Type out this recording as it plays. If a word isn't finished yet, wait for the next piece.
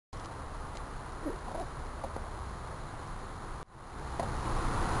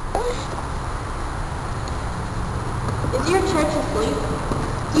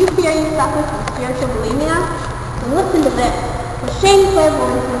suffer from spiritual bulimia? Then listen to this. With Shane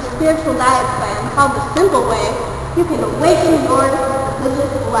Claiborne from Spiritual Diet Plan called The Simple Way, you can awaken your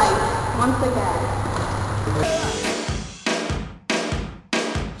religious life once again.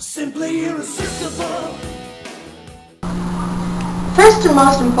 Simply irresistible. First and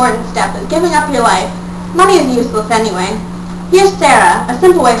most important step is giving up your life. Money is useless anyway. Here's Sarah, a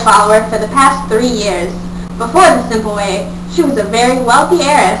Simple Way follower for the past 3 years. Before the Simple Way, she was a very wealthy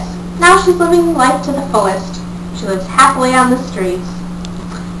heiress. Now she's living life to the fullest. She lives happily on the streets.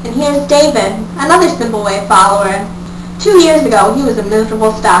 And here's David, another Simple Way follower. 2 years ago, he was a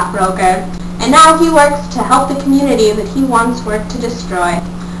miserable stockbroker, and now he works to help the community that he once worked to destroy.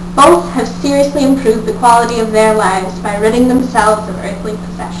 Both have seriously improved the quality of their lives by ridding themselves of earthly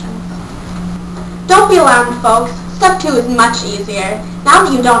possessions. Don't be alarmed, folks. Step 2 is much easier. Now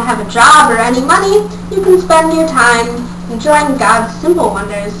that you don't have a job or any money, you can spend your time enjoying God's simple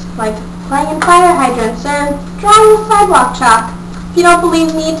wonders, like playing in fire hydrants or drawing with sidewalk chalk. If you don't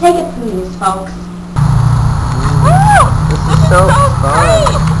believe me, take it from these folks. Woo! This is so Great!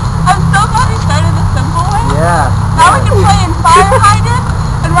 I'm so glad we started the Simple Way. Yeah. Now we can play in fire hydrants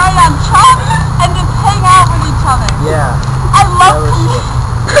and write on chalk and just hang out with each other. Yeah. I love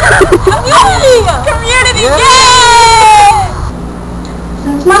community! Community! Yeah. Yay!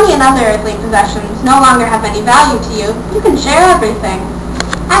 Since money and other earthly possessions no longer have any value to you, you can share everything.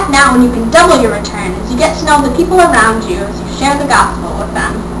 Act now and you can double your return as you get to know the people around you as you share the gospel with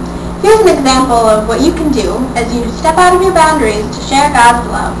them. Here's an example of what you can do as you step out of your boundaries to share God's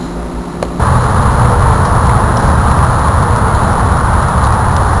love.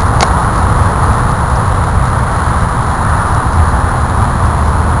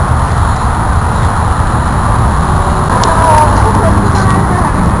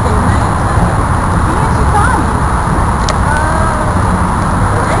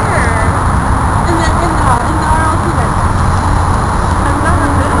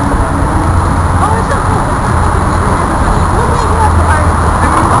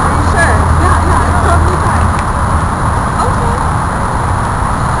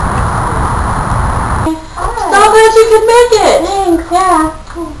 You could make it! Thanks, yeah.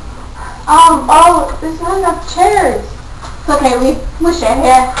 Oh, there's not enough chairs. It's okay, we'll share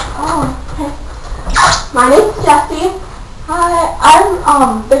here. Oh, okay. My name's Jessie.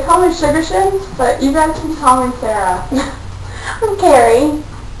 Hi, they call me Sugar Shins, but you guys can call me Sarah. I'm Carrie.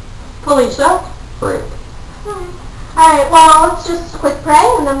 Felicia. Great. Alright, well, let's just quick pray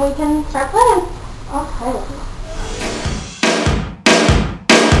and then we can start playing. Okay.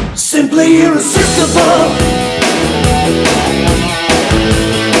 Simply irresistible.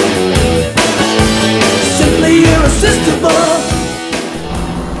 Simply irresistible.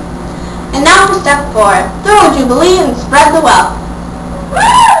 And now for step 4. Throw a jubilee and spread the wealth.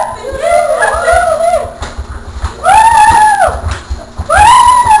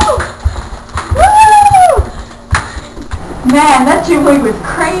 Man, that jubilee was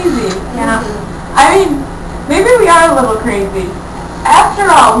crazy. Yeah. I mean, maybe we are a little crazy. After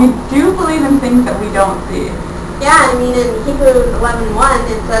all, we do believe in things that we don't see. Yeah, I mean, in Hebrews 11:1,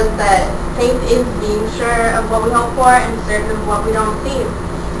 it says that faith is being sure of what we hope for and certain of what we don't see.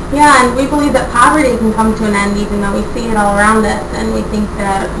 Yeah, and we believe that poverty can come to an end even though we see it all around us, and we think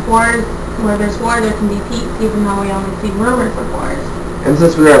that wars, where there's war, there can be peace even though we only see rumors of wars. And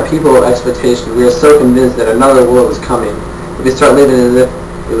since we are a people of expectation, we are so convinced that another world is coming, that we start living as if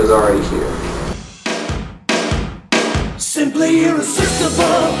it was already here. Simply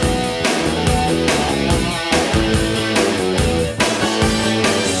irresistible.